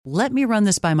"Let me run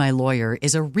this by my lawyer"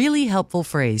 is a really helpful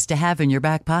phrase to have in your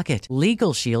back pocket.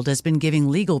 Legal Shield has been giving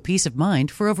legal peace of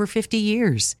mind for over 50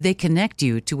 years. They connect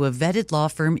you to a vetted law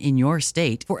firm in your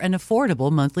state for an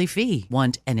affordable monthly fee.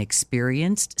 Want an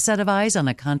experienced set of eyes on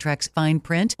a contract's fine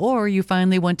print? Or you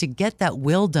finally want to get that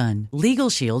will done?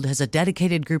 Legal Shield has a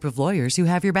dedicated group of lawyers who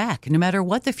have your back, no matter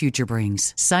what the future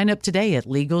brings. Sign up today at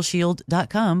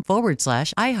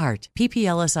LegalShield.com/iHeart.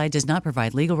 PPLSI does not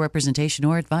provide legal representation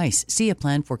or advice. See a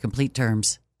plan for complete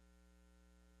terms.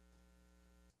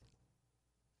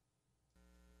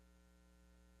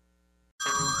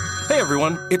 Hey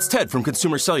everyone, it's Ted from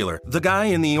Consumer Cellular, the guy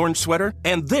in the orange sweater,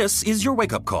 and this is your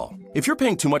wake-up call. If you're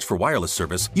paying too much for wireless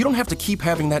service, you don't have to keep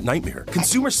having that nightmare.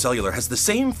 Consumer Cellular has the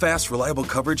same fast, reliable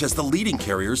coverage as the leading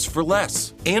carriers for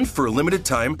less. And for a limited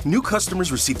time, new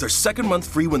customers receive their second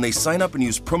month free when they sign up and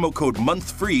use promo code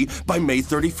MONTHFREE by May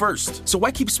 31st. So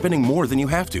why keep spending more than you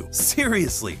have to?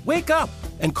 Seriously, wake up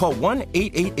and call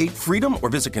 1-888-FREEDOM or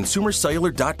visit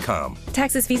consumercellular.com.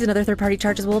 Taxes, fees, and other third-party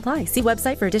charges will apply. See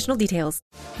website for additional details.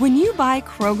 When you buy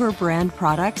Kroger brand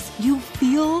products, you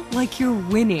feel like you're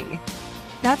winning.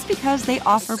 That's because they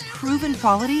offer proven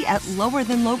quality at lower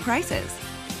than low prices.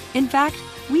 In fact,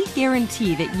 we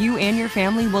guarantee that you and your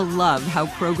family will love how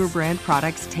Kroger brand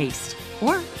products taste,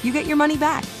 or you get your money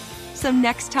back. So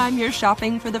next time you're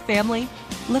shopping for the family,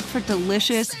 look for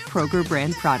delicious Kroger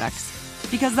brand products,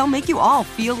 because they'll make you all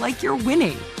feel like you're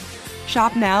winning.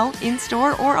 Shop now,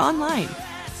 in-store, or online.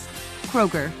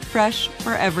 Kroger, fresh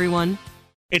for everyone.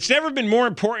 It's never been more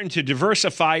important to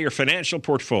diversify your financial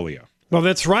portfolio. Well,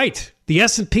 that's right. The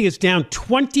S&P is down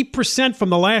 20% from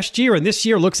the last year, and this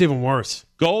year looks even worse.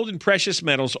 Gold and precious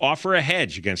metals offer a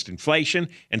hedge against inflation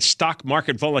and stock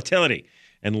market volatility.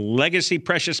 And Legacy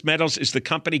Precious Metals is the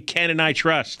company Ken and I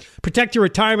trust. Protect your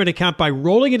retirement account by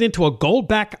rolling it into a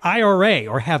gold-backed IRA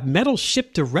or have metals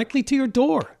shipped directly to your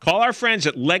door. Call our friends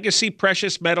at Legacy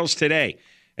Precious Metals today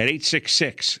at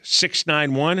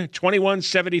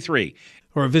 866-691-2173.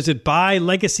 Or visit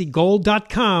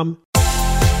buylegacygold.com.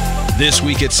 This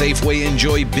week at Safeway,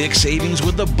 enjoy big savings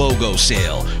with the BOGO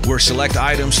sale, where select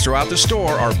items throughout the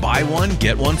store are buy one,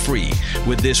 get one free.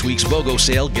 With this week's BOGO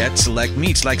sale, get select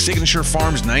meats like Signature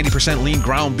Farms 90% lean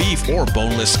ground beef or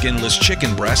boneless, skinless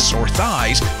chicken breasts or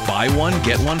thighs, buy one,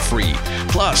 get one free.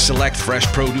 Plus, select fresh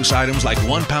produce items like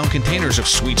 1 pound containers of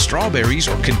sweet strawberries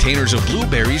or containers of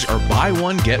blueberries are buy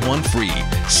one, get one free.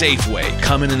 Safeway,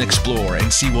 come in and explore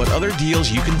and see what other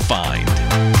deals you can find.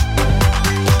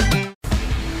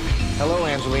 Hello,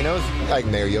 Angelinos. I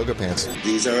can wear yoga pants.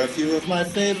 These are a few of my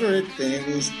favorite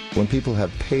things. When people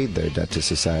have paid their debt to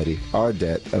society, our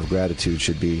debt of gratitude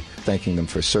should be thanking them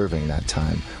for serving that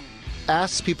time.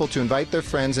 Asks people to invite their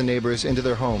friends and neighbors into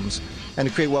their homes and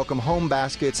to create welcome home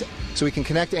baskets so we can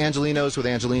connect Angelinos with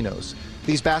Angelinos.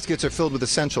 These baskets are filled with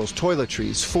essentials,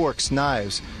 toiletries, forks,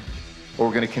 knives, or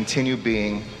we're going to continue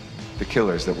being the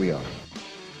killers that we are.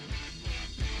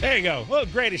 There you go. Well,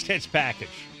 greatest hits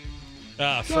package.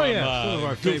 From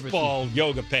Goofball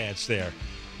Yoga Pants there.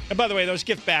 And by the way, those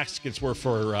gift baskets were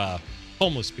for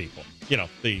homeless people. You know,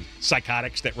 the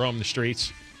psychotics that roam the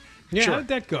streets. Yeah, sure. How'd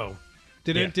that go?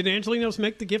 Did Angelinos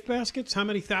make the gift baskets? How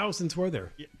many thousands were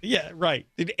there? Yeah, right.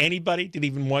 Did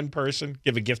even one person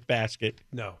give a gift basket?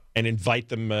 No. And invite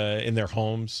them in their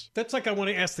homes? That's like I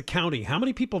want to ask the county. How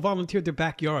many people volunteered their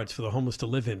backyards for the homeless to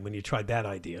live in when you tried that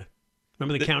idea?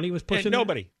 Remember the county was pushing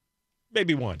nobody.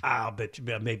 Maybe one. I'll bet you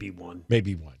maybe one.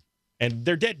 Maybe one. And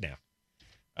they're dead now.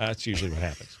 That's usually what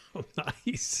happens. Oh,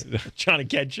 nice. John and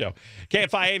Ken Show.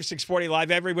 KFI AM 640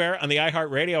 live everywhere on the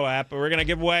iHeartRadio app. We're going to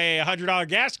give away a $100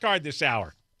 gas card this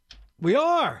hour. We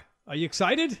are. Are you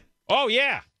excited? Oh,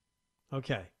 yeah.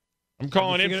 Okay. I'm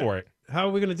calling in for it. How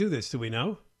are we going to do this? Do we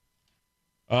know?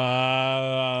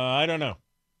 I don't know.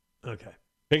 Okay.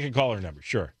 Pick a caller number.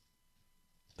 Sure.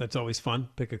 That's always fun.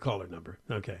 Pick a caller number.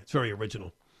 Okay. It's very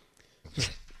original.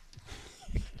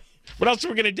 What else are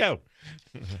we going to do?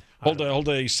 Hold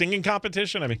a singing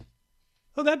competition? I mean,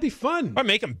 oh, that'd be fun. Or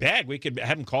make them beg. We could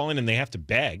have them call in and they have to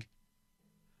beg.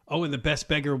 Oh, and the best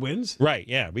beggar wins? Right,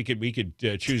 yeah. We could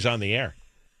choose on the air.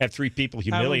 Have 3 people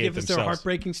humiliate themselves. Give us their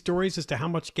heartbreaking stories as to how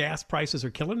much gas prices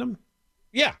are killing them?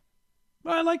 Yeah.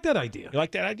 Well, I like that idea. You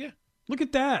like that idea? Look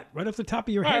at that. Right off the top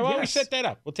of your head, All right, well, yes. we set that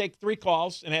up. We'll take 3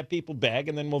 calls and have people beg,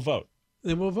 and then we'll vote.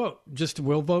 Then we'll vote.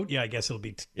 We'll vote? Yeah, I guess it'll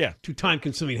be too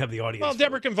time-consuming to have the audience. Well,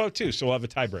 Deborah can vote, too, so we'll have a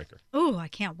tiebreaker. Oh, I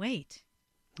can't wait.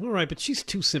 All right, but she's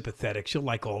too sympathetic. She'll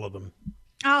like all of them.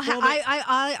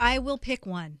 I will pick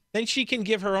one. Then she can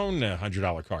give her own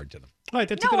 $100 card to them. All right,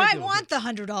 that's a no, good I idea. want the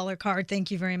 $100 card.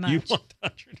 Thank you very much. You want the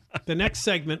 $100? The next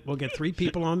segment, we'll get 3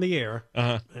 people on the air,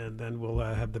 and then we'll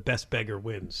have the best beggar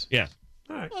wins. Yeah.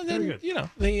 All right, Well, very then, good. you know,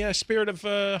 the spirit of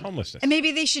homelessness. And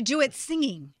maybe they should do it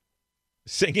singing.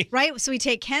 Singing? Right? So we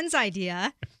take Ken's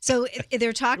idea. So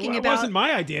they're talking Well, it about... wasn't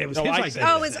my idea. It was his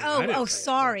idea.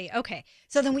 Sorry. Okay.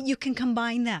 So then you can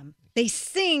combine them. They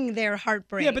sing their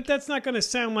heartbreak. Yeah, but that's not going to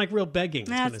sound like real begging. It's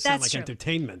going to sound like true.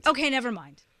 entertainment. Okay, never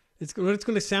mind. What it's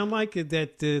going to sound like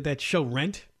that show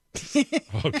Rent.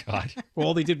 Oh God!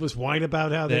 All they did was whine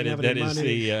about how they didn't have any money. That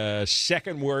is the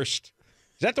second worst.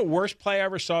 Is that the worst play I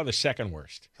ever saw? The second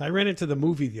worst. I ran into the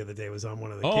movie the other day. It was on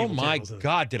one of the Oh cable my channels.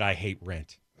 God! Did I hate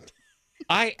Rent?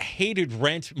 I hated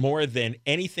Rent more than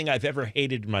anything I've ever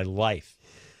hated in my life.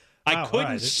 I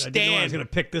couldn't stand I didn't know I was going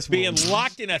to pick this being one.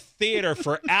 locked in a theater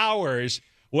for hours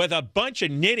with a bunch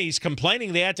of ninnies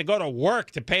complaining they had to go to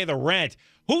work to pay the rent.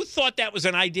 Who thought that was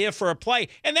an idea for a play?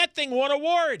 And that thing won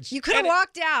awards. You could have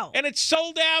walked out. And it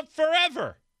sold out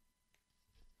forever.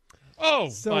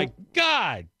 Oh, my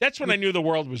God. That's when I knew the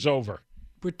world was over.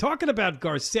 We're talking about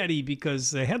Garcetti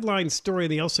because the headline story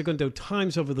in the El Segundo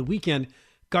Times over the weekend,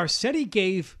 Garcetti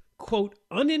gave, quote,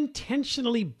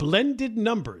 unintentionally blended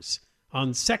numbers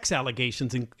on sex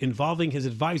allegations involving his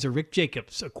advisor, Rick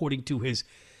Jacobs, according to his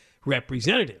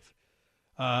representative.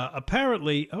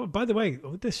 Apparently, oh, by the way,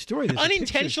 this story...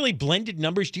 Unintentionally blended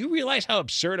numbers. Do you realize how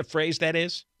absurd a phrase that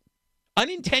is?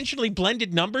 Unintentionally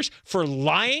blended numbers for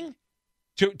lying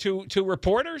to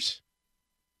reporters?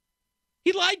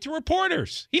 He lied to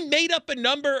reporters. He made up a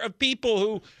number of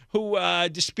people who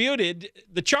disputed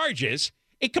the charges.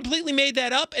 It completely made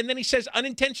that up, and then he says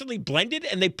unintentionally blended,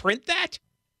 and they print that?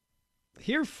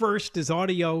 Here first is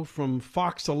audio from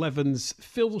Fox 11's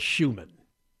Phil Schuman.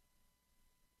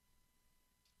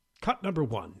 Cut number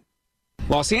 1.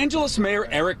 Los Angeles Mayor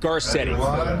Eric Garcetti.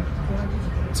 1,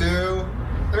 2,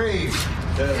 3.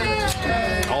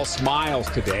 All smiles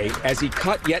today as he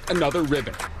cut yet another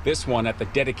ribbon. This one at the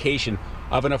dedication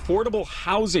of an affordable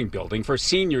housing building for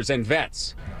seniors and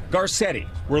vets. Garcetti,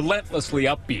 relentlessly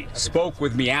upbeat, spoke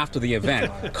with me after the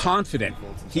event, confident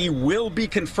he will be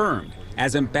confirmed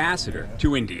as ambassador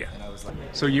to India.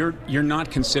 So you're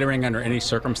not considering under any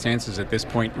circumstances at this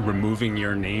point removing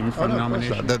your name from the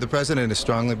nomination? The president is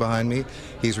strongly behind me.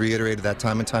 He's reiterated that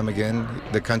time and time again,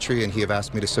 the country, and he have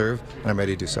asked me to serve, and I'm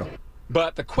ready to do so.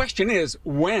 But the question is,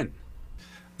 when?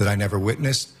 That I never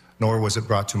witnessed, nor was it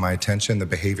brought to my attention, the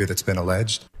behavior that's been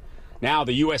alleged. Now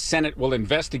the U.S. Senate will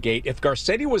investigate if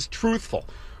Garcetti was truthful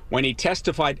when he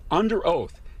testified under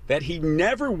oath that he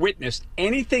never witnessed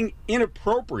anything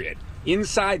inappropriate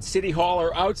inside City Hall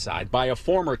or outside by a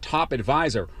former top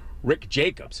advisor, Rick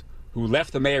Jacobs, who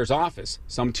left the mayor's office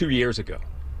some 2 years ago.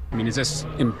 I mean, is this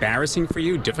embarrassing for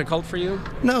you, difficult for you?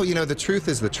 No, the truth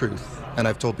is the truth, and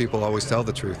I've told people always tell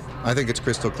the truth. I think it's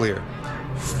crystal clear.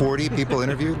 40 people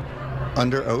interviewed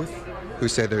under oath who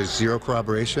say there's zero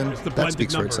corroboration. That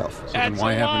speaks for itself. So then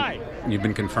why haven't you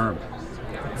been confirmed?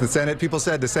 The Senate, people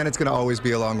said the Senate's going to always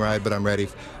be a long ride, but I'm ready,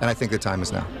 and I think the time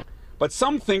is now. But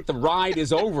some think the ride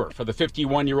is over for the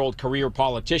 51-year-old career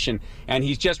politician, and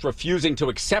he's just refusing to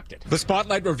accept it. The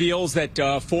spotlight reveals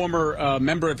that former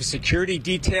member of a security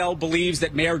detail believes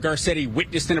that Mayor Garcetti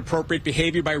witnessed inappropriate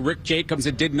behavior by Rick Jacobs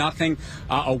and did nothing.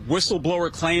 A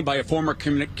whistleblower claim by a former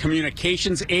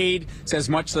communications aide says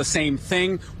much the same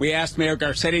thing. We asked Mayor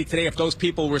Garcetti today if those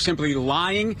people were simply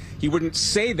lying. He wouldn't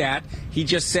say that. He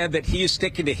just said that he is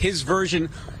sticking to his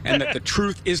version and that the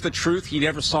truth is the truth. He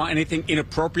never saw anything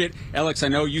inappropriate. Alex, I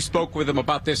know you spoke with him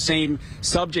about this same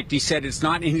subject. He said it's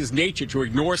not in his nature to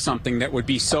ignore something that would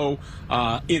be so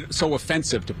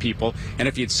offensive to people. And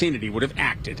if he had seen it, he would have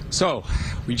acted. So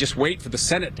we just wait for the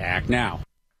Senate to act now.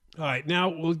 All right, now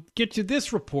we'll get you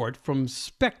this report from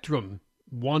Spectrum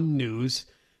One News.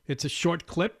 It's a short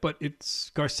clip, but it's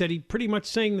Garcetti pretty much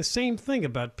saying the same thing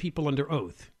about people under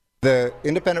oath. The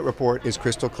independent report is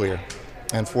crystal clear,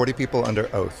 and 40 people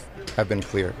under oath have been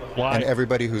clear. Why? And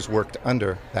everybody who's worked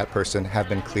under that person have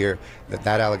been clear that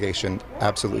that allegation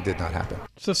absolutely did not happen.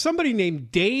 So somebody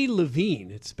named Day Levine,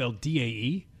 it's spelled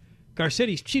D-A-E,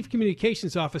 Garcetti's chief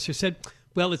communications officer, said,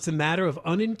 well, it's a matter of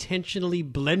unintentionally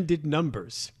blended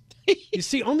numbers. You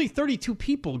see, only 32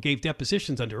 people gave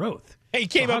depositions under oath. He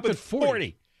came up with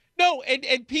 40. No,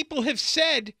 and people have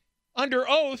said under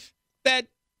oath that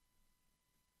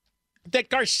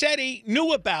Garcetti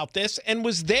knew about this and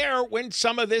was there when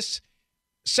some of this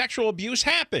sexual abuse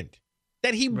happened,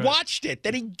 that he watched it,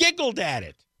 that he giggled at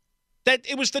it, that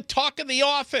it was the talk of the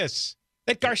office,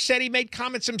 that Garcetti made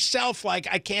comments himself like,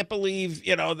 I can't believe,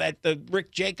 that the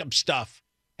Rick Jacobs stuff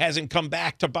hasn't come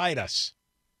back to bite us.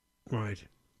 Right.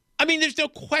 I mean, there's no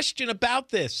question about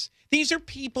this. These are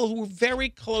people who very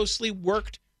closely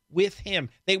worked with him.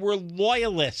 They were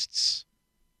loyalists.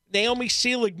 Naomi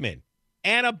Seligman,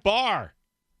 Anna Barr,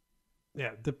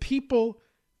 Yeah, the people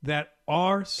that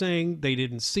are saying they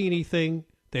didn't see anything,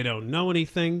 they don't know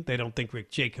anything, they don't think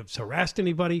Rick Jacobs harassed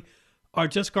anybody, are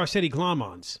just Garcetti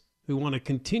Glomons who want to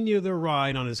continue their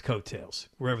ride on his coattails,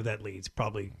 wherever that leads.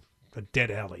 Probably a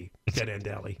dead end alley.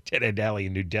 Dead end alley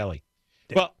in New Delhi.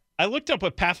 Well, I looked up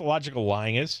what pathological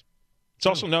lying is. It's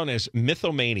also known as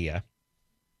mythomania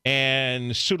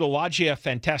and pseudologia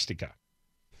fantastica.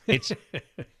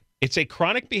 It's a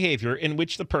chronic behavior in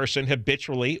which the person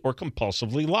habitually or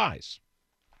compulsively lies.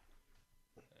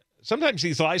 Sometimes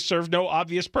these lies serve no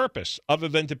obvious purpose other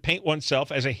than to paint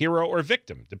oneself as a hero or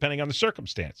victim, depending on the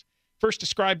circumstance. First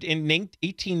described in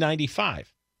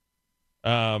 1895.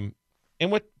 And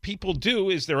what people do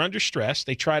is they're under stress.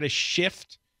 They try to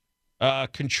shift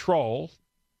control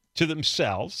to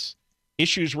themselves,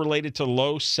 issues related to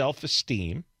low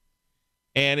self-esteem,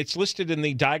 and it's listed in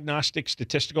the Diagnostic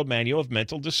Statistical Manual of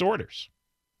Mental Disorders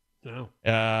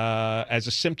as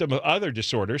a symptom of other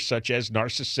disorders such as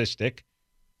narcissistic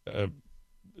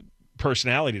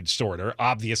personality disorder.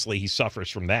 Obviously, he suffers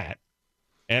from that,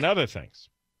 and other things.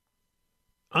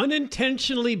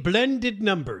 Unintentionally blended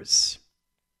numbers.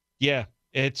 Yeah,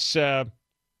 it's the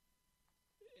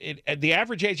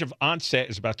average age of onset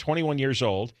is about 21 years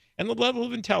old, and the level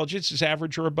of intelligence is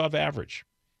average or above average.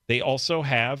 They also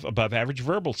have above average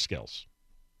verbal skills,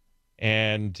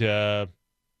 and they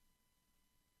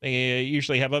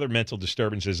usually have other mental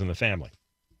disturbances in the family.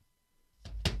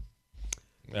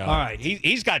 All right.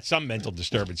 He's got some mental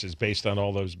disturbances based on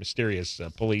all those mysterious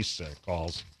police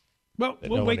calls. Well,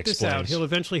 we'll wait this out. He'll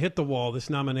eventually hit the wall. This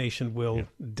nomination will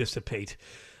dissipate.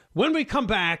 When we come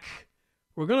back,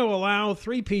 we're going to allow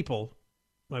 3 people,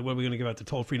 like what are we going to give out the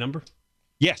toll-free number?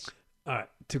 Yes.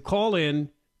 To call in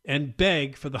and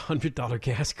beg for the $100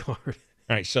 gas card.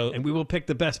 All right, and we will pick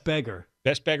the best beggar.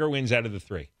 Best beggar wins out of the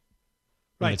 3.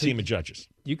 Right. The team of judges.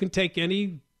 You can take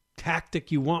any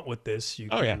tactic you want with this. You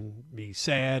can be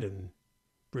sad and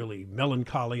really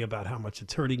melancholy about how much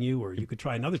it's hurting you, or you could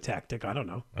try another tactic. I don't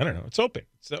know. It's open.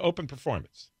 It's an open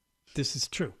performance. This is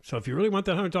true. So if you really want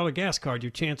that $100 gas card, your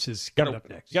chances coming up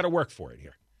next. You got to work for it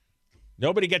here.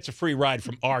 Nobody gets a free ride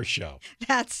from our show.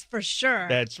 That's for sure.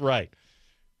 That's right.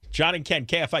 John and Ken,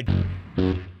 KFI.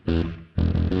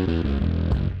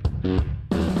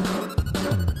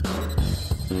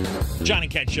 John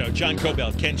and Ken Show. John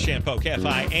Cobell, Ken Shampoo,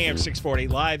 KFI, AM 640,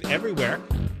 live everywhere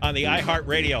on the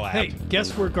iHeartRadio app. Hey,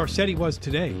 guess where Garcetti was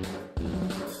today?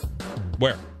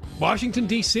 Where? Washington,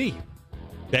 D.C.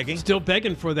 Begging? Still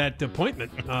begging for that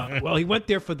appointment. Well, he went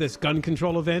there for this gun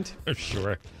control event.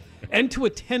 Sure. And to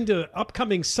attend an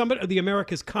upcoming Summit of the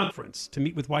Americas conference to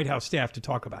meet with White House staff to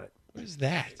talk about it. What is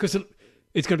that? Because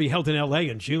it's going to be held in L.A.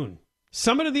 in June.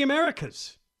 Summit of the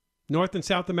Americas. North and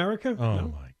South America? Oh,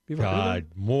 my God.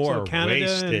 More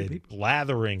wasted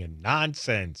blathering and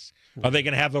nonsense. Are they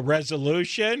going to have a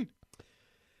resolution?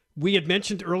 We had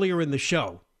mentioned earlier in the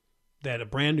show that a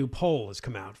brand new poll has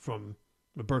come out from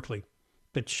Berkeley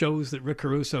that shows that Rick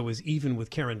Caruso is even with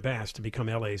Karen Bass to become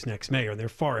LA's next mayor. They're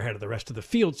far ahead of the rest of the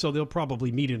field, so they'll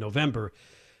probably meet in November.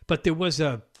 But there was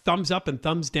a thumbs up and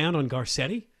thumbs down on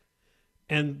Garcetti,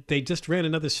 and they just ran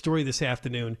another story this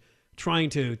afternoon trying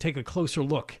to take a closer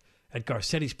look at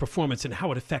Garcetti's performance and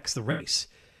how it affects the race.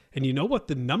 And you know what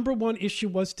the number one issue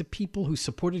was to people who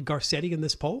supported Garcetti in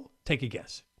this poll? Take a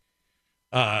guess.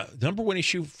 Number one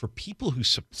issue for people who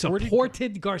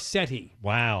supported Garcetti.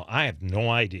 Wow, I have no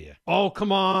idea. Oh,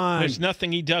 come on. There's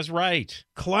nothing he does right.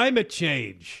 Climate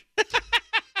change.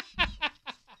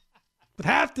 Would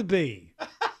have to be.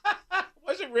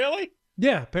 Was it really?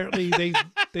 Yeah, apparently they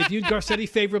viewed Garcetti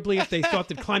favorably if they thought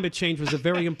that climate change was a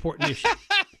very important issue.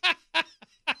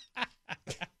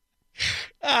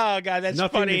 Oh, God, that's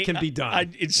nothing funny. That can be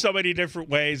done. In so many different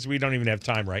ways. We don't even have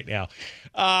time right now.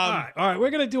 All right. We're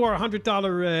going to do our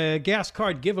 $100 gas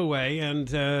card giveaway,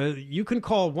 and you can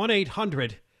call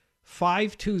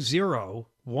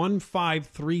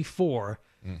 1-800-520-1534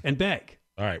 and beg.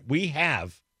 All right. We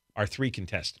have our 3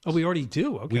 contestants. Oh, we already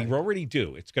do? Okay. We already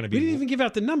do. It's going to be. We didn't even give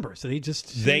out the number, so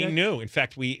they knew. In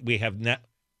fact, we have not.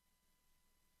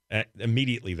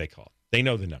 Immediately they called. They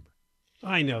know the number.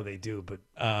 I know they do, but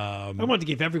I wanted to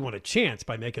give everyone a chance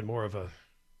by making more of a.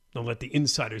 Don't let the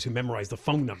insiders who memorize the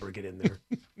phone number get in there.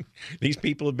 These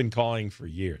people have been calling for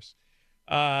years.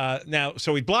 Now,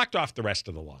 so we blocked off the rest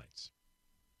of the lines.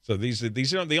 So these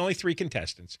are the only 3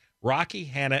 contestants: Rocky,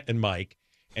 Hannah, and Mike.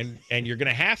 And you're going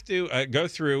to have to go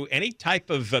through any type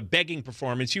of begging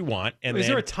performance you want. And is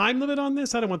there a time limit on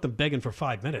this? I don't want them begging for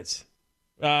 5 minutes.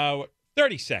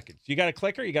 30 seconds. You got a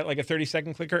clicker? You got like a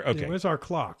 30-second clicker? Okay. Yeah, where's our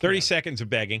clock? 30 seconds of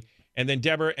begging. And then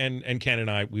Deborah and Ken and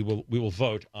I, we will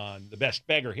vote on the best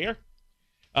beggar here.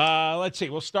 Let's see.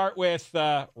 We'll start with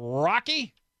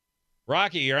Rocky.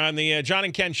 Rocky, you're on the John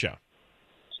and Ken show.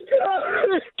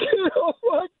 Oh,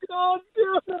 my God.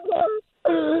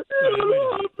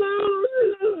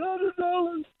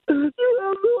 $100. You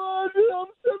have no idea.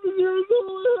 I'm 7 years old.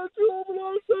 I had to open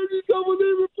our surgery, double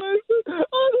knee replacement. I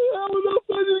don't have enough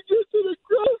money to get to the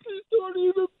grocery store to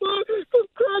even buy some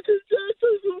Cracker Jacks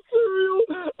or some cereal.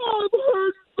 I'm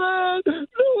hurting bad.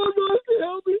 No one wants to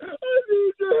help me. I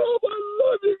need your help. I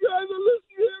love you guys. I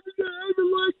listen to you every day. I even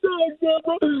like Doug,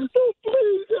 Deborah. So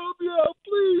please help me out.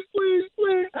 Please, please,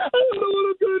 please. I don't know what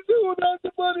I'm going to do without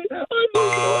the money. I need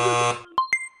 $100.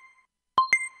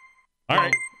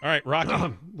 All right,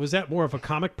 Rocky. Was that more of a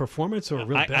comic performance or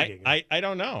real begging? I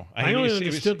don't know. I only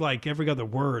understood like every other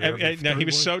word. No, he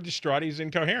was so distraught he's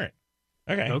incoherent.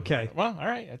 Okay. Well, all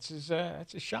right. That's his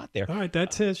shot there. All right,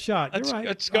 that's his shot. You're right.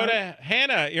 Let's go to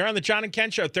Hannah. You're on the John and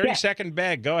Ken show. 30-second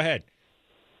beg. Go ahead.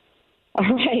 All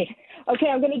right. Okay,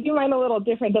 I'm going to do mine a little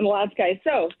different than the last guy.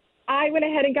 So I went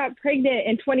ahead and got pregnant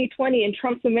in 2020 in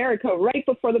Trump's America right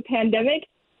before the pandemic.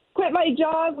 Quit my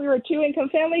job. We were a two-income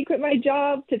family. Quit my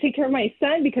job to take care of my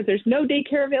son because there's no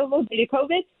daycare available due to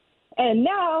COVID. And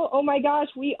now, oh my gosh,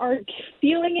 we are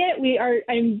feeling it.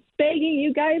 I'm begging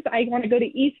you guys. I want to go to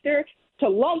Easter to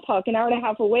Lompoc, an hour and a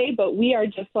half away, but we are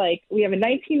just like, we have a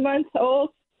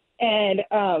 19-month-old, and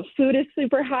food is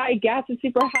super high, gas is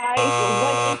super high.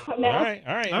 All right.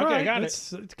 Okay, I got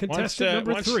it. Contestant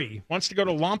number 3 wants to go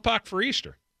to Lompoc for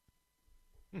Easter.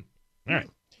 All right.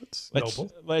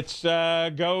 Let's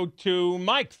go to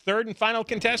Mike, third and final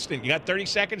contestant. You got 30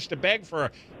 seconds to beg for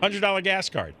a $100 gas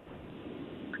card.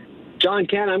 John,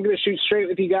 Ken, I'm going to shoot straight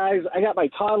with you guys. I got my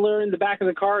toddler in the back of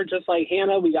the car, just like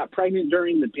Hannah. We got pregnant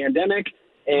during the pandemic,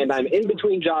 and I'm in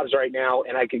between jobs right now,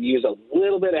 and I could use a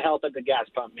little bit of help at the gas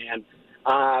pump, man.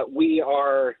 We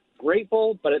are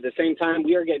grateful, but at the same time,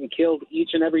 we are getting killed each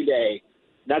and every day.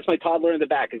 That's my toddler in the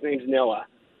back. His name's Noah.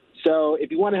 So if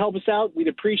you want to help us out, we'd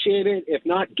appreciate it. If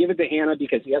not, give it to Hannah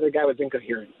because the other guy was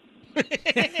incoherent. All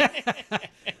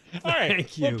right.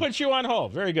 Thank you. We'll put you on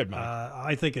hold. Very good, Mike.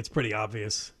 I think it's pretty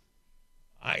obvious.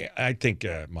 I think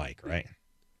Mike, right?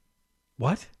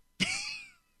 What?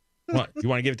 What? You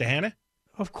want to give it to Hannah?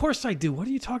 Of course I do. What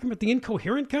are you talking about? The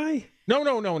incoherent guy? No.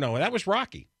 That was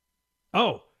Rocky.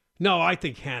 Oh. No, I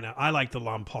think Hannah. I like the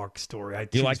Lompoc story.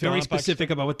 She's very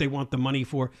specific about what they want the money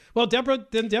for. Well, Deborah's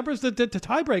the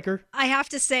tiebreaker. I have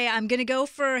to say, I'm going to go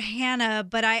for Hannah,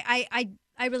 but I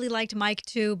really liked Mike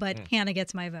too, but Hannah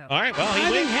gets my vote. All right, well,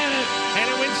 I think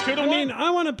Hannah wins 2-1. I mean,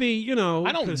 I want to be,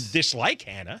 I don't dislike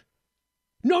Hannah.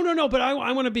 No, but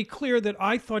I want to be clear that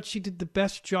I thought she did the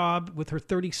best job with her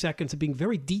 30 seconds of being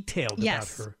very detailed about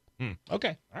her.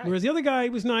 Okay. All right. Whereas the other guy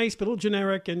was nice, but a little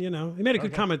generic, and, he made a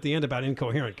good comment at the end about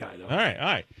incoherent guy, though. All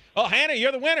right. Oh, Hannah,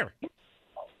 you're the winner.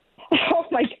 Oh,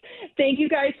 my, thank you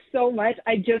guys so much.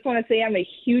 I just want to say I'm a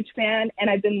huge fan, and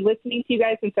I've been listening to you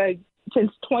guys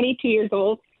since 22 years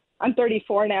old. I'm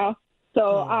 34 now.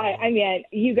 So, I mean,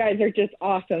 you guys are just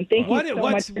awesome. Thank you so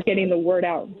much for getting the word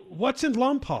out. What's in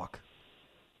Lompoc?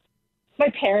 My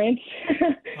parents.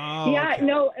 Okay.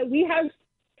 No, we have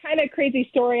kind of crazy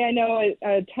story. I know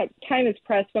time is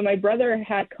pressed, but my brother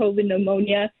had COVID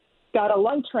pneumonia, got a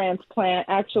lung transplant,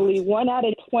 actually 1 out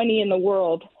of 20 in the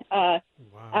world at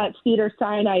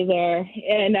Cedars-Sinai there.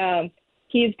 And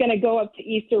he's going to go up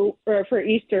to for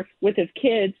Easter with his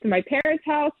kids to my parents'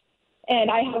 house. And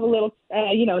I have a little,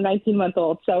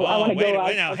 19-month-old. So I want to go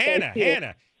out. Now,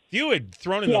 Hannah. If you had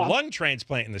thrown in the lung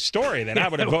transplant in the story, then I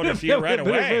would have voted for you right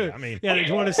away. I mean, did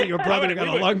you want to see your brother got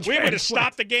a lung transplant? We would have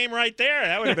stopped the game right there.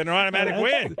 That would have been an automatic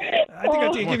win. I think I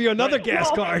have to give you another gas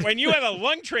card. When you have a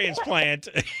lung transplant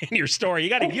in your story, you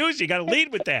got to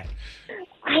lead with that.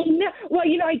 I know. Well,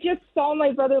 I just saw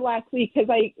my brother last week because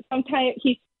sometimes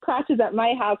he crashes at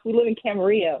my house. We live in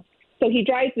Camarillo. So he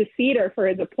drives to Cedar for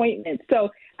his appointment.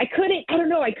 So I couldn't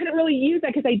really use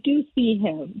that because I do see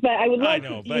him. But I would love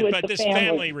to see with but the this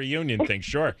family reunion thing,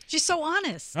 sure. She's so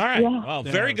honest. All right. Yeah. Well,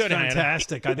 very good,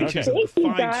 fantastic. Hannah. I think she's a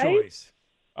fine choice.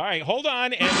 All right, hold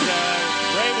on, and Ray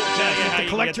will tell you how you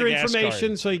collect get your the gas information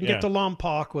card. so you can get to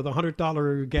Lompoc with a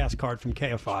 $100 gas card from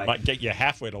KFI. Might get you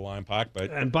halfway to Lompoc,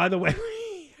 but... And by the way,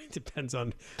 it depends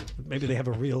on... Maybe they have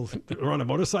or on a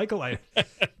motorcycle.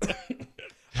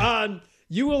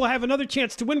 You will have another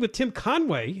chance to win with Tim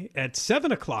Conway at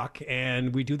 7 o'clock,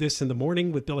 and we do this in the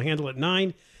morning with Bill Handel at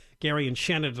 9, Gary and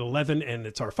Shannon at 11, and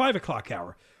it's our 5 o'clock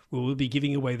hour. We will be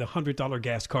giving away the $100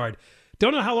 gas card.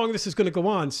 Don't know how long this is going to go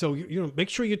on, so make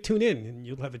sure you tune in, and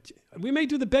you'll have it. We may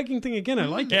do the begging thing again. I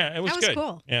like it. Yeah, it was good.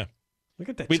 Cool. Yeah, look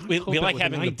at that. We like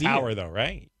having the power, though,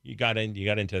 right? You got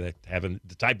into having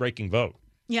the tie-breaking vote.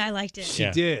 Yeah, I liked it. She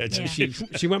did. Yeah.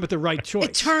 She went with the right choice.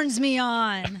 It turns me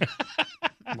on.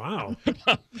 Wow.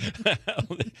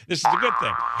 This is a good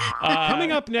thing.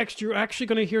 Coming up next, you're actually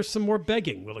going to hear some more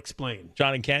begging. We'll explain.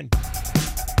 John and Ken.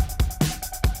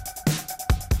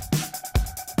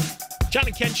 John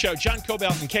and Ken Show. John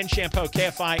Cobelt and Ken Shampoo,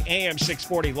 KFI AM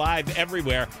 640, live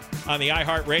everywhere on the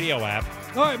iHeartRadio app.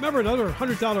 All right, remember another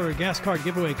 $100 gas card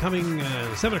giveaway coming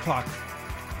 7 o'clock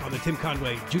on the Tim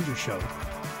Conway Jr. Show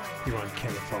here on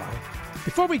KFI.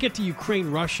 Before we get to Ukraine,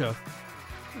 Russia,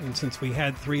 and since we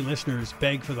had 3 listeners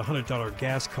beg for the $100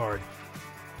 gas card,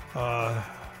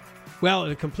 well,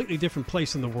 in a completely different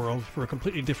place in the world for a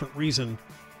completely different reason,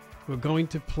 we're going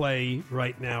to play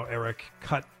right now, Eric,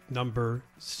 cut number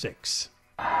 6.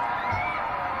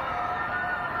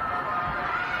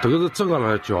 这个是正常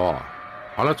人的骄傲，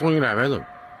好了，终于2万人，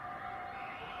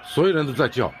所有人都在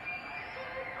叫，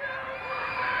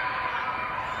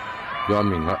要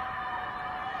命了！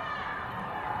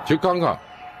就刚刚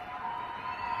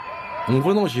5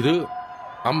分钟前头，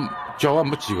叫还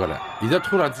没几个了，现在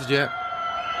突然之间，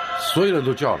所有人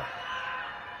都叫了，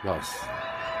要死！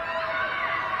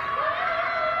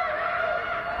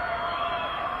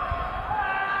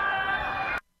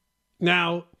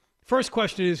 Now, first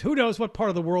question is, who knows what part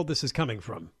of the world this is coming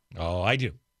from? Oh, I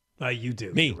do. You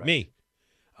do. Me, right. me.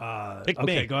 Pick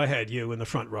okay, me. go ahead, you in the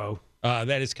front row.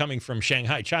 That is coming from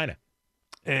Shanghai, China.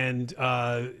 And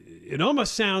it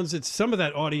almost sounds, it's some of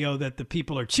that audio that the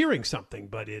people are cheering something,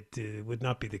 but it would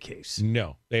not be the case.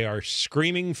 No, they are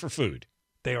screaming for food.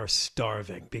 They are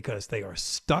starving because they are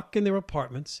stuck in their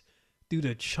apartments due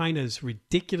to China's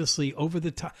ridiculously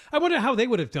over-the-top. I wonder how they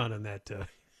would have done on that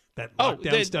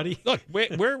lockdown study. Look,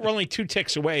 we're only 2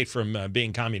 ticks away from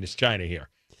being communist China here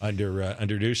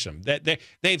under Newsom.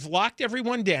 They've locked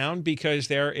everyone down because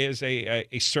there is a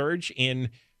surge in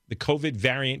the COVID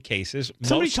variant cases.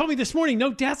 Somebody told me this morning,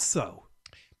 no deaths, though.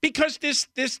 Because this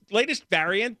latest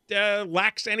variant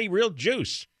lacks any real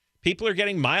juice. People are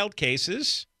getting mild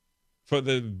cases for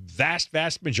the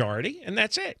vast majority, and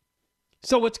that's it.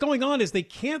 So what's going on is they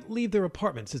can't leave their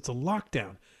apartments. It's a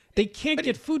lockdown. They can't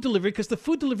get food delivery because the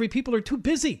food delivery people are too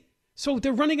busy. So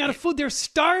they're running out of food. They're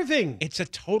starving. It's a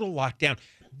total lockdown.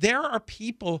 There are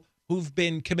people who've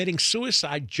been committing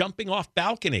suicide jumping off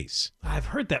balconies. I've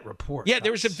heard that report. Yeah,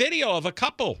 there was a video of a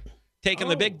couple taking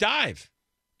the big dive.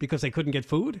 Because they couldn't get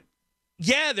food?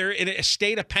 Yeah, they're in a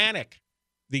state of panic,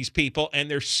 these people, and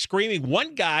they're screaming.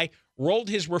 One guy rolled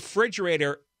his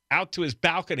refrigerator out to his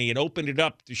balcony and opened it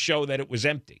up to show that it was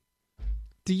empty.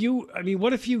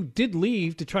 What if you did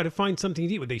leave to try to find something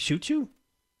to eat? Would they shoot you?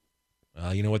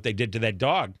 You know what they did to that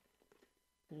dog?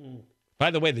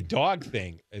 By the way, the dog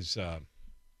thing is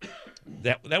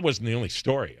that wasn't the only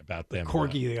story about them.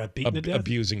 Corgi that got beaten to death?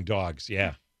 Abusing dogs,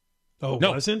 yeah. Oh,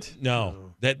 no, wasn't?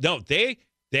 No.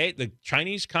 The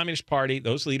Chinese Communist Party,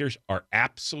 those leaders are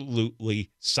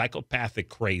absolutely psychopathic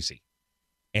crazy.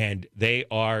 And they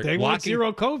want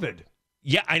zero COVID.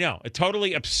 Yeah, I know. A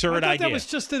totally absurd idea. That was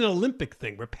just an Olympic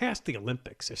thing. We're past the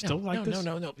Olympics. They're still this?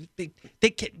 No.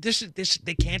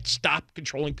 They can't stop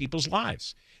controlling people's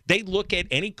lives. They look at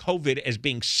any COVID as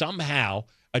being somehow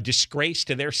a disgrace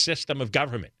to their system of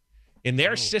government. In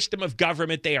their system of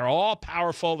government, they are all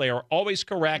powerful. They are always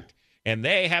correct. And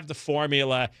they have the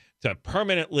formula to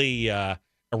permanently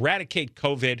eradicate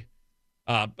COVID.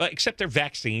 Except their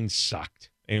vaccines sucked.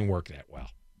 They didn't work that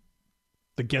well.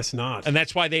 I guess not. And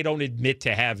that's why they don't admit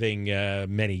to having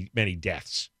many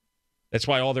deaths. That's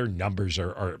why all their numbers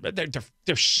are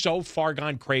they're so far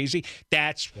gone crazy.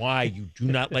 That's why you do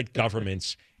not let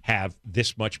governments have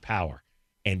this much power.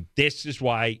 And this is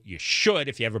why you should,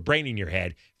 if you have a brain in your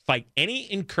head, fight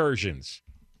any incursions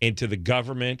into the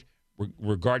government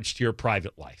regards to your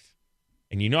private life.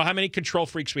 And you know how many control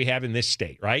freaks we have in this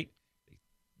state, right? They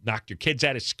knocked your kids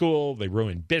out of school. They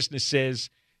ruined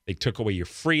businesses. They took away your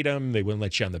freedom. They wouldn't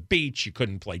let you on the beach. You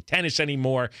couldn't play tennis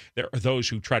anymore. There are those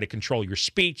who try to control your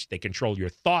speech. They control your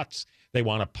thoughts. They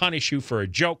want to punish you for a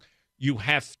joke. You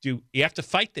have to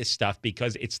fight this stuff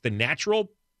because it's the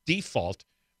natural default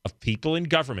of people in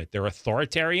government. They're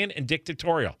authoritarian and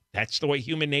dictatorial. That's the way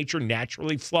human nature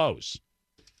naturally flows.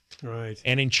 Right.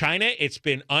 And in China, it's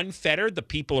been unfettered. The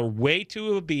people are way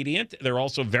too obedient. They're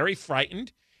also very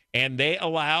frightened. And they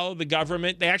allow the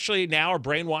government, they actually now are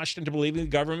brainwashed into believing the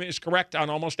government is correct on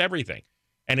almost everything.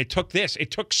 And it took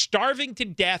starving to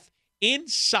death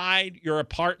inside your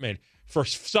apartment for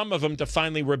some of them to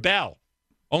finally rebel,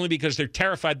 only because they're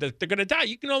terrified that they're going to die.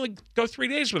 You can only go 3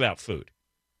 days without food.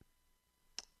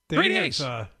 3 days.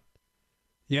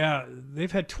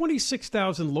 They've had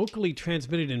 26,000 locally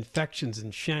transmitted infections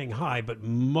in Shanghai, but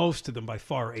most of them by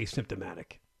far are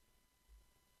asymptomatic.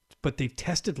 but they've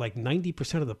tested like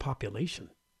 90% of the population.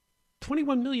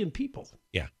 21 million people.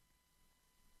 Yeah.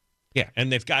 Yeah,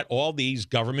 and they've got all these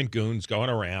government goons going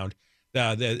around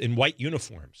in white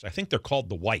uniforms. I think they're called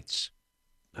the Whites.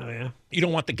 Oh, yeah? You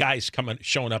don't want the guys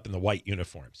showing up in the white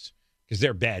uniforms because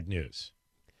they're bad news.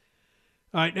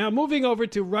 All right, now moving over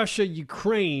to Russia,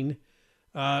 Ukraine.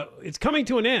 It's coming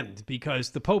to an end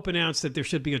because the Pope announced that there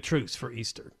should be a truce for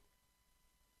Easter.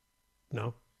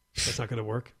 No, that's not going to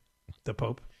work. The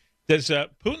Pope. Does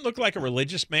Putin look like a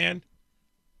religious man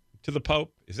to the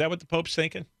Pope? Is that what the Pope's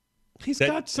thinking? He's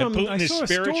got some. I saw a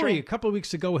story a couple of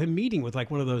weeks ago. Him meeting with like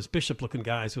one of those bishop-looking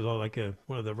guys with like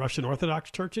one of the Russian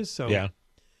Orthodox churches. So yeah,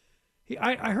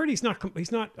 I heard he's not.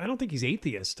 I don't think he's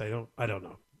atheist. I don't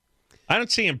know. I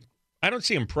don't see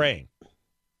him praying.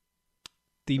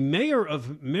 The mayor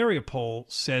of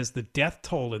Mariupol says the death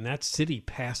toll in that city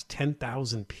passed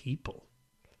 10,000 people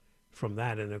from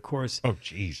that. And of course, oh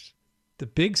geez, the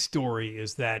big story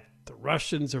is that the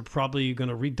Russians are probably going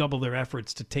to redouble their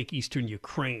efforts to take eastern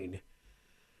Ukraine.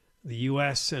 The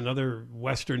U.S. and other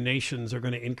Western nations are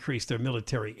going to increase their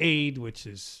military aid, which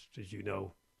is, as you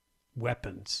know,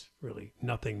 weapons, really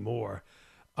nothing more.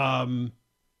 Apparently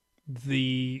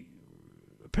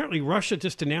Russia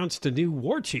just announced a new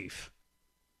war chief,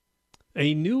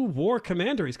 a new war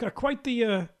commander. He's got quite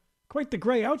the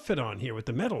gray outfit on here with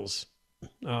the medals.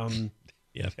 Yeah,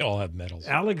 they all have medals.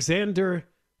 Alexander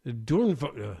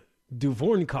Dvornkov,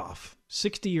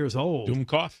 60 years old.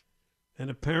 Dvornkov? And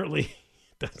apparently,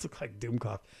 does look like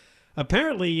Dvornkov.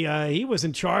 Apparently, he was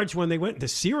in charge when they went into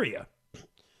Syria,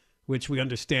 which we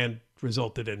understand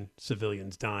resulted in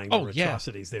civilians dying. There were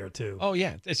atrocities there, too. Oh,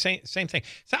 yeah. The same thing.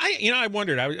 So, I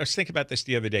wondered, I was thinking about this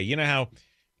the other day. You know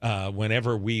how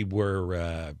whenever we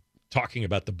were talking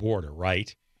about the border,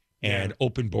 right? And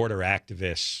open border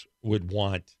activists would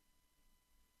want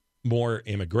more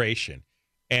immigration.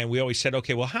 And we always said,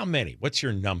 okay, well, how many? What's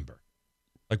your number?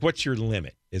 Like, what's your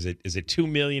limit? Is it 2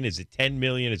 million? Is it 10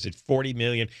 million? Is it 40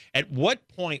 million? At what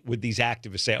point would these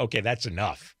activists say, okay, that's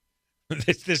enough?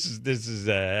 This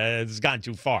has gone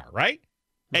too far, right?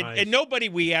 And nobody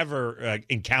we ever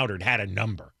encountered had a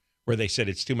number where they said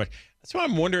it's too much. That's why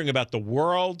I'm wondering about the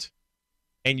world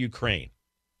and Ukraine.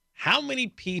 How many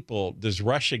people does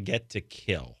Russia get to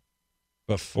kill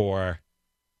before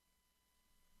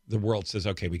the world says,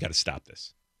 okay, we got to stop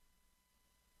this?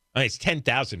 I mean, it's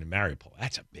 10,000 in Mariupol.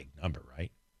 That's a big number,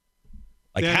 right?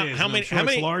 Like how many? Sure how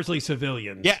many? It's largely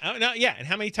civilians. Yeah, yeah. And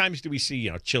how many times do we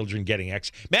see children getting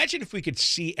Imagine if we could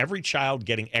see every child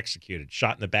getting executed,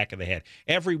 shot in the back of the head,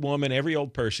 every woman, every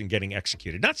old person getting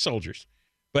executed. Not soldiers,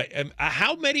 but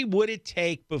how many would it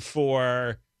take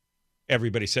before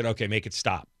everybody said, okay, make it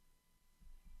stop?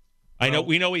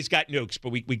 We know he's got nukes, but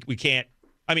we can't.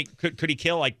 I mean, could he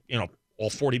kill all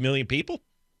 40 million people?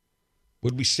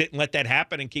 Would we sit and let that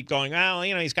happen and keep going, well,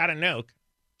 he's got a nuke?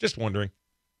 Just wondering.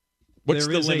 What's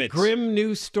the limit? There is a grim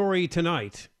news story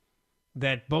tonight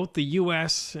that both the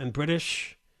U.S. and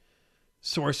British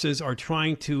sources are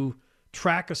trying to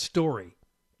track a story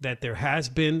that there has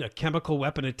been a chemical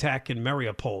weapon attack in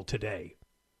Mariupol today.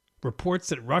 Reports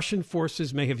that Russian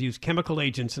forces may have used chemical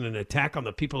agents in an attack on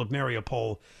the people of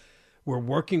Mariupol. We're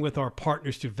working with our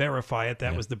partners to verify it.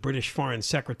 That was the British Foreign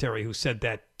Secretary who said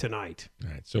that tonight. All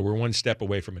right, so we're one step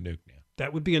away from a nuke now.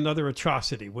 That would be another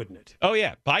atrocity, wouldn't it? Oh,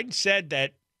 yeah. Biden said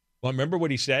that. Well, remember what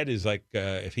he said is like,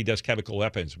 if he does chemical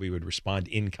weapons, we would respond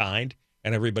in kind.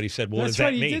 And everybody said, well, what does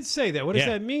that mean? He did say that. What does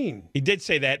that mean? He did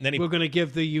say that. And then we're going to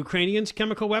give the Ukrainians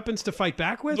chemical weapons to fight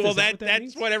back with? Well,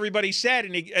 that's what everybody said.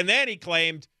 And then he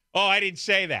claimed, oh, I didn't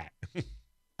say that.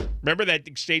 Remember that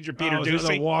exchange with Peter Doocy? It was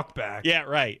a walk back. Yeah,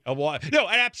 right. No, an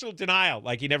absolute denial.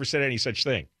 Like he never said any such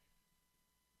thing.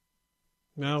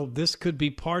 Well, this could be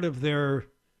part of their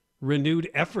renewed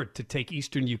effort to take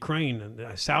eastern Ukraine.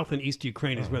 And South and East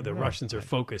Ukraine is where the Russians are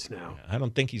focused now. I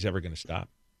don't think he's ever going to stop.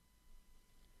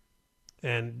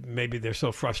 And maybe they're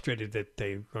so frustrated that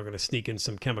they are going to sneak in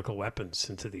some chemical weapons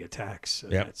into the attacks.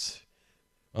 And that's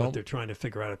what they're trying to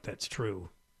figure out if that's true.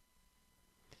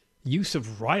 Use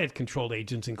of riot-controlled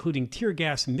agents, including tear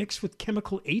gas mixed with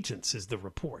chemical agents, is the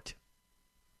report.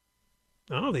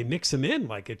 Oh, they mix them in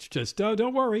like it's just,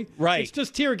 don't worry. Right. It's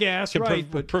just tear gas, right?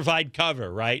 But provide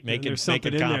cover, right? Make it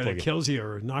something in there that kills you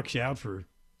or knocks you out for...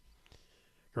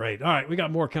 Great. All right, we got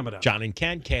more coming up. John and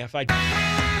Ken, KFI.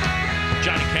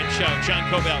 John and Ken Show.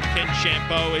 John Koval, Ken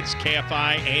Shampo. It's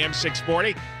KFI AM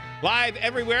 640. Live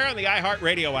everywhere on the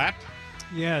iHeartRadio app.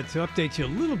 Yeah, to update you a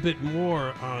little bit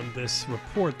more on this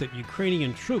report that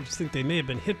Ukrainian troops think they may have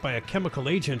been hit by a chemical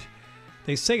agent.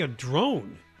 They say a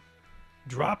drone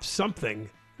dropped something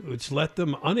which left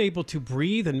them unable to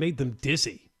breathe and made them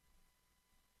dizzy.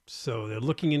 So they're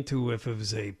looking into if it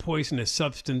was a poisonous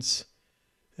substance.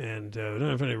 And I don't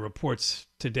have any reports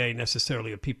today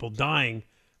necessarily of people dying,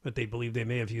 but they believe they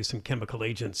may have used some chemical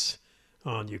agents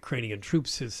on Ukrainian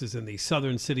troops. This is in the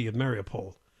southern city of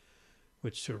Mariupol,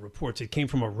 which reports it came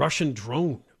from a Russian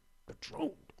drone. A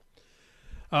drone.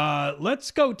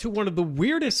 Let's go to one of the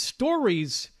weirdest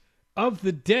stories of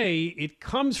the day. It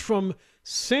comes from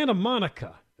Santa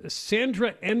Monica.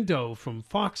 Sandra Endo from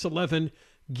Fox 11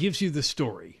 gives you the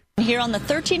story. Here on the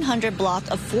 1300 block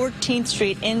of 14th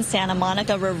Street in Santa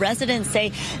Monica, where residents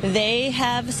say they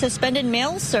have suspended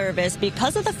mail service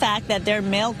because of the fact that their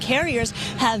mail carriers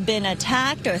have been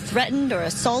attacked or threatened or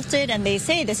assaulted. And they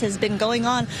say this has been going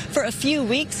on for a few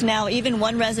weeks now. Even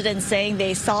one resident saying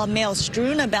they saw mail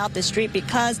strewn about the street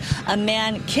because a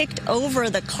man kicked over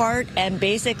the cart and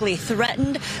basically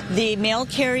threatened the mail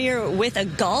carrier with a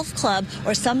golf club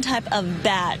or some type of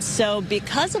bat. So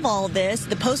because of all this,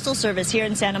 the Postal Service here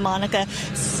in Santa Monica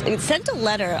sent a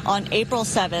letter on April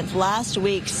 7th last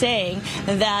week saying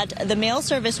that the mail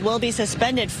service will be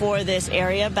suspended for this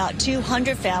area. About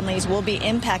 200 families will be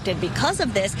impacted because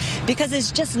of this, because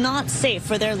it's just not safe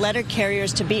for their letter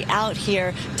carriers to be out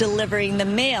here delivering the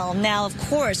mail. Now, of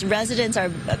course, residents are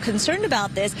concerned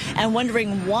about this and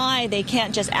wondering why they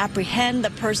can't just apprehend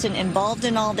the person involved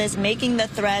in all this, making the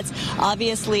threats.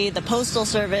 Obviously, the Postal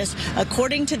Service,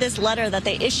 according to this letter that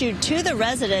they issued to the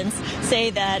residents, say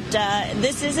that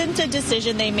this isn't a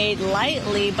decision they made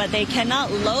lightly, but they cannot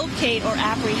locate or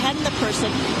apprehend the person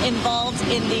involved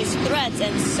in these threats.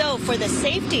 And so for the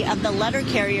safety of the letter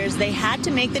carriers, they had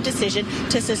to make the decision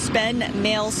to suspend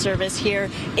mail service here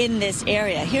in this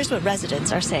area. Here's what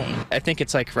residents are saying. I think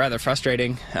it's rather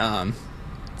frustrating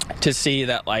to see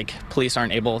that police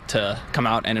aren't able to come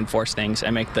out and enforce things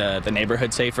and make the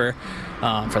neighborhood safer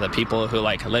for the people who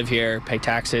live here, pay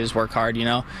taxes, work hard,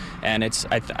 and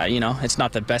it's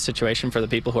not the best situation for the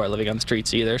people who are living on the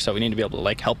streets either, so we need to be able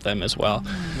to help them as well.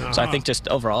 So I think just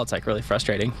overall it's really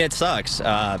frustrating. It sucks.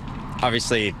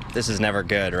 Obviously this is never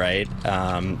good, right?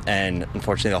 And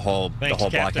unfortunately the whole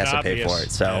block has to pay for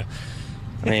it. So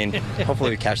I mean, hopefully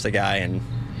we catch the guy and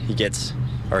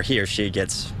he or she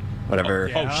gets whatever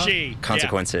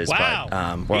consequences. Wow.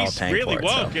 But we're all paying really for it.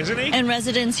 Woke, isn't he? And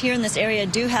residents here in this area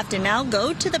do have to now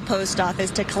go to the post office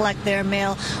to collect their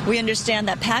mail. We understand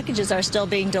that packages are still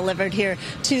being delivered here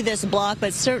to this block,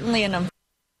 but certainly an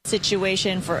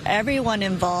situation for everyone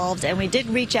involved. And we did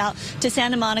reach out to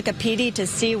Santa Monica PD to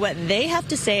see what they have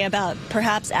to say about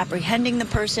perhaps apprehending the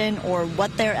person or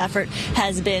what their effort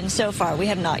has been so far. We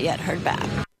have not yet heard back.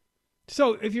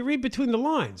 So if you read between the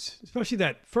lines, especially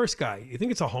that first guy, you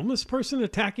think it's a homeless person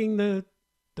attacking the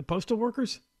postal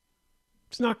workers?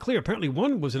 It's not clear. Apparently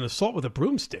one was an assault with a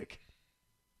broomstick.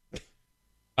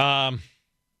 I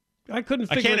couldn't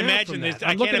figure it out from that.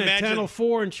 I'm looking at Channel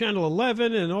 4 and Channel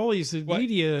 11 and all these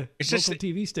media, local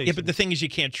TV stations. Yeah, but the thing is you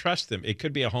can't trust them. It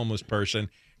could be a homeless person,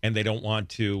 and they don't want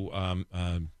to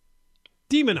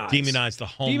demonize the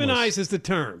homeless. Demonize is the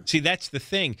term. See, that's the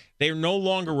thing. They're no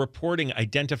longer reporting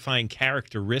identifying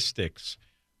characteristics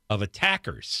of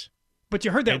attackers. But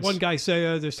you heard that one guy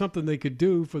say there's something they could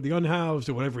do for the unhoused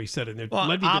or whatever he said, and it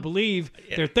led me to believe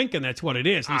they're thinking that's what it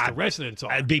is. At least the residents are.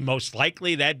 That'd be most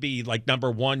likely. That'd be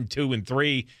number 1, 2, and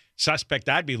 3 suspect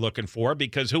I'd be looking for,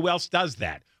 because who else does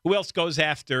that? Who else goes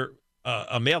after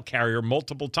a mail carrier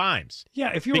multiple times?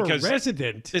 Yeah, if you're a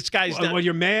resident, this guy's well,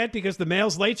 you're mad because the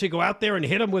mail's late, so you go out there and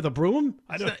hit him with a broom?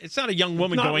 It's not a young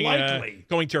woman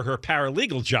going to her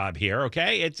paralegal job here,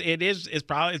 okay? It's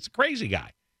a crazy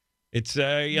guy. It's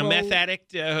a meth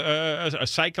addict, a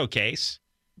psycho case.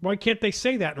 Why can't they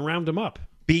say that and round him up?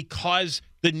 Because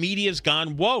the media's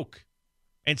gone woke,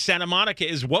 and Santa Monica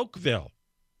is Wokeville.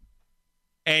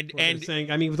 And saying,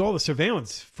 with all the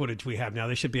surveillance footage we have now,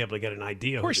 they should be able to get an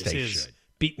idea of who this is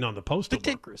beating on the postal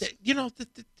workers.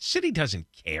 The city doesn't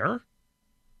care.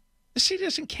 The city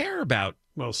doesn't care about.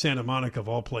 Well, Santa Monica, of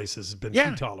all places, has been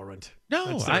too tolerant. No,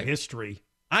 that's their history.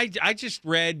 I just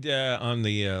read on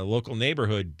the local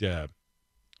neighborhood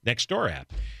Next Door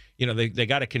app. They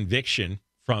got a conviction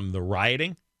from the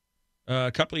rioting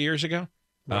a couple of years ago.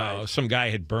 Right. Some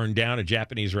guy had burned down a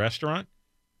Japanese restaurant.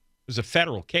 It was a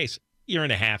federal case. Year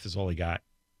and a half is all he got.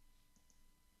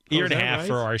 Year and a half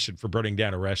for arson for burning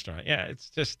down a restaurant. Yeah, it's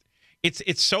just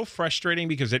it's so frustrating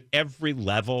because at every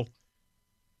level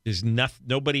there's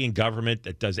nobody in government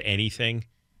that does anything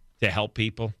to help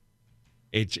people.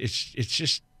 It's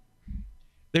just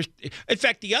there's. In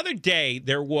fact, the other day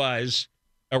there was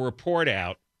a report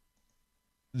out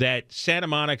that Santa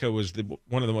Monica was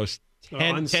one of the most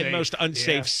 10 most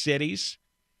unsafe cities.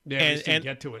 and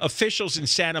get to it. Officials in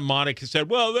Santa Monica said,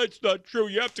 well, that's not true.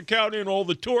 You have to count in all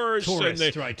the tourists and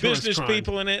the business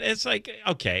people in it. It's like,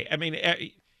 okay. I mean,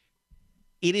 it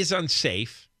is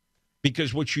unsafe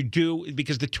because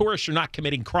the tourists are not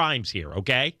committing crimes here,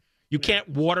 okay? You can't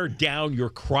water down your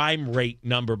crime rate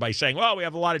number by saying, well, we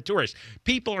have a lot of tourists.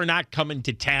 People are not coming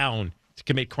to town to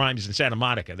commit crimes in Santa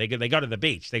Monica. They go to the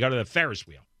beach. They go to the Ferris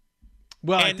wheel.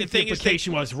 Well, I think the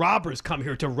implication was robbers come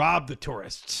here to rob the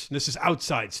tourists. This is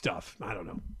outside stuff. I don't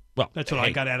know. Well, that's what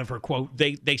I got out of her quote.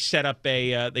 They set up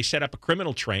a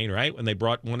criminal train, right? When they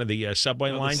brought one of the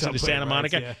subway lines into Santa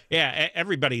Monica. Yeah,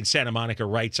 everybody in Santa Monica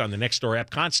writes on the Nextdoor app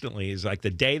constantly. Is like the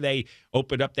day they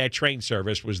opened up that train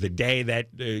service was the day that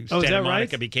Santa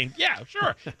Monica became. Yeah,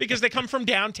 sure, because they come from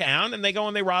downtown and they go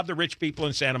and they rob the rich people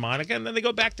in Santa Monica and then they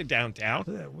go back to downtown.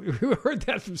 Yeah, we heard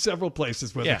that from several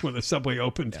places when the subway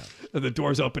opened, the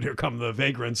doors opened. Here come the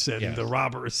vagrants and the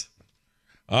robbers.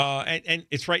 And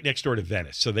it's right next door to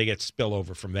Venice, so they get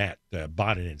spillover from that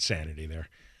bonnet insanity there.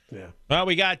 Yeah. Well,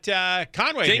 we got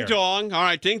Conway Ding here. dong. All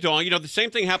right, ding dong. You know, the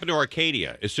same thing happened to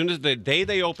Arcadia. As soon as the day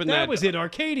they opened that was in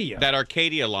Arcadia. That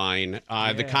Arcadia line,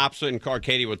 the cops in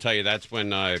Arcadia will tell you that's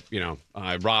when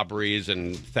robberies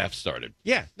and theft started.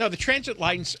 Yeah. No, the transit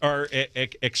lines are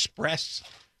express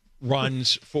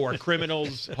runs for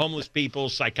criminals, homeless people,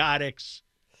 psychotics.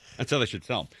 That's how they should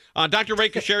sell. Dr. Ray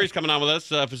Kasheri is coming on with us,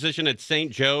 a physician at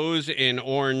St. Joe's in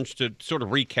Orange, to sort of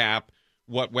recap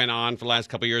what went on for the last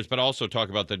couple of years, but also talk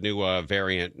about the new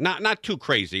variant. Not too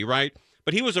crazy, right?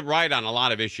 But he was right on a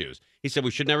lot of issues. He said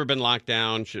we should never have been locked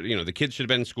down. The kids should have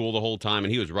been in school the whole time,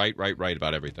 and he was right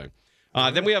about everything.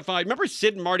 Then we have, remember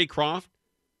Sid and Marty Krofft?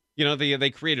 They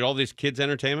created all this kids'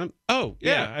 entertainment. Oh,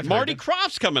 yeah. Marty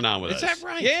Krofft's coming on with us. Is that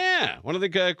right? Yeah. One of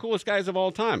the coolest guys of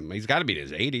all time. He's got to be in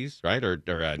his 80s, right? Or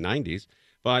 90s.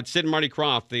 But Sid and Marty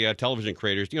Krofft, the television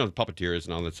creators, the puppeteers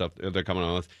and all that stuff, they're coming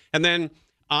on with us. And then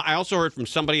I also heard from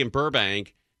somebody in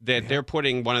Burbank that they're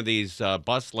putting one of these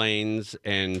bus lanes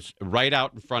and right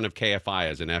out in front of KFI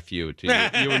as an FU to you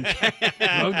and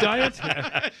Road Diet?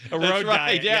 A road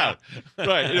diet, yeah.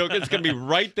 Right. It's going to be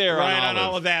right there on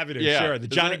Olive Avenue, sure. The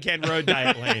John and Ken Road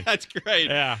Diet lane. That's great.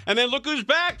 Yeah. And then look who's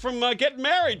back from getting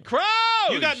married. Crows!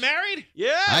 You got married?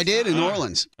 Yes. I did in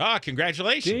Orleans. Ah,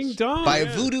 congratulations. Ding dong. By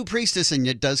a voodoo priestess, and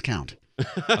it does count.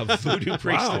 A voodoo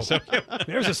priestess. Wow.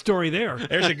 There's a story there.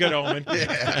 There's a good omen.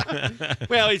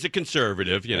 Well, he's a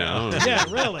conservative, Yeah,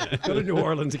 really. Go to New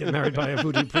Orleans and get married by a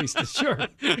voodoo priestess. Sure.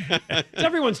 It's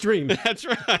everyone's dream. That's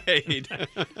right.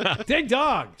 Ding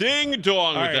dong. Ding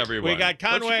dong with everyone. We got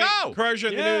Conway, Crozier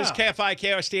in the news, KFI,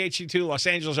 KOST, HD2, Los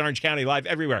Angeles, Orange County, live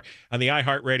everywhere on the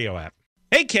iHeartRadio app.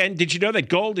 Hey, Ken, did you know that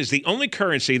gold is the only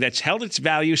currency that's held its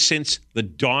value since the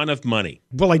dawn of money?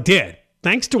 Well, I did.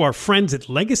 Thanks to our friends at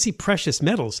Legacy Precious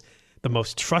Metals, the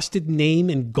most trusted name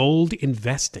in gold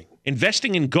investing.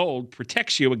 Investing in gold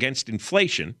protects you against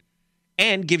inflation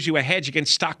and gives you a hedge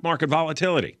against stock market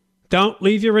volatility. Don't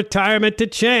leave your retirement to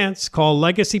chance. Call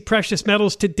Legacy Precious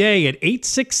Metals today at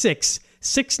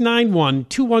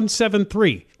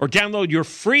 866-691-2173. Or download your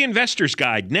free investor's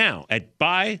guide now at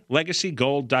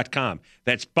buylegacygold.com.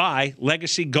 That's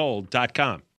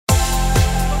buylegacygold.com.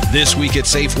 This week at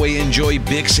Safeway, enjoy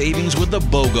big savings with the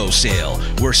BOGO sale,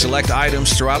 where select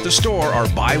items throughout the store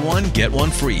are buy one, get one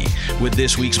free. With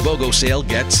this week's BOGO sale,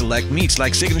 get select meats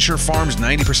like Signature Farms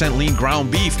 90% lean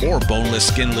ground beef or boneless,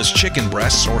 skinless chicken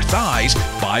breasts or thighs,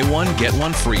 buy one, get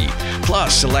one free.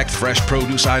 Plus, select fresh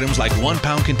produce items like 1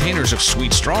 pound containers of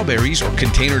sweet strawberries or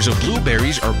containers of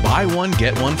blueberries are buy one,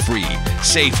 get one free.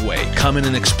 Safeway, come in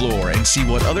and explore and see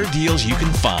what other deals you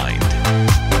can find.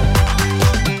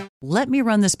 Let me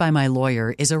run this by my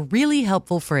lawyer is a really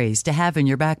helpful phrase to have in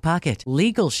your back pocket.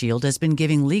 Legal Shield has been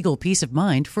giving legal peace of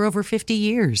mind for over 50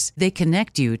 years. They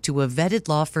connect you to a vetted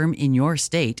law firm in your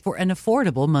state for an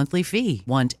affordable monthly fee.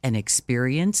 Want an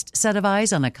experienced set of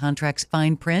eyes on a contract's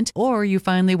fine print? Or you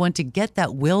finally want to get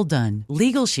that will done?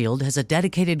 Legal Shield has a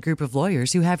dedicated group of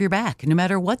lawyers who have your back, no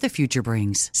matter what the future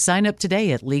brings. Sign up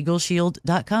today at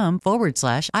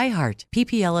LegalShield.com/iHeart.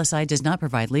 PPLSI does not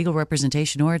provide legal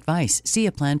representation or advice. See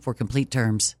a plan for complete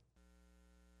terms.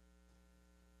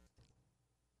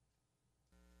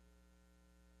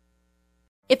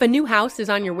 If a new house is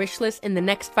on your wish list in the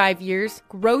next 5 years,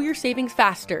 grow your savings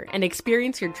faster and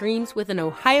experience your dreams with an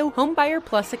Ohio Homebuyer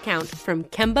Plus account from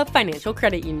Kemba Financial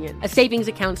Credit Union. A savings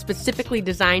account specifically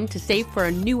designed to save for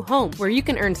a new home, where you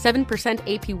can earn 7%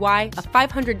 APY, a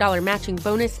 $500 matching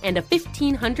bonus, and a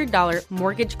 $1,500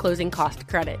 mortgage closing cost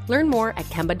credit. Learn more at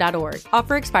Kemba.org.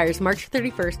 Offer expires March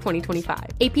 31st, 2025.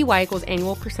 APY equals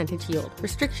annual percentage yield.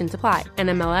 Restrictions apply.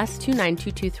 NMLS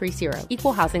 292230.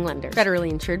 Equal housing lender.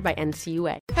 Federally insured by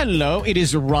NCUA. Hello, it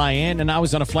is Ryan, and I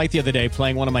was on a flight the other day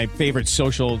playing one of my favorite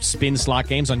social spin slot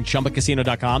games on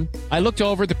ChumbaCasino.com. I looked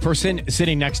over at the person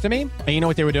sitting next to me, and you know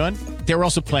what they were doing? They were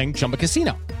also playing Chumba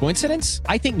Casino. Coincidence?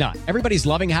 I think not. Everybody's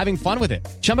loving having fun with it.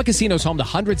 Chumba Casino is home to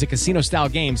hundreds of casino-style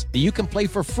games that you can play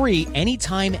for free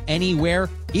anytime, anywhere,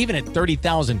 even at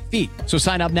 30,000 feet. So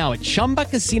sign up now at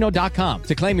ChumbaCasino.com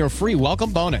to claim your free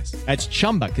welcome bonus. That's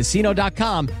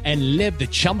ChumbaCasino.com and live the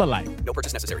Chumba life. No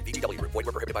purchase necessary. VGW. Void where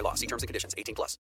prohibited by law. See terms and conditions. 18+.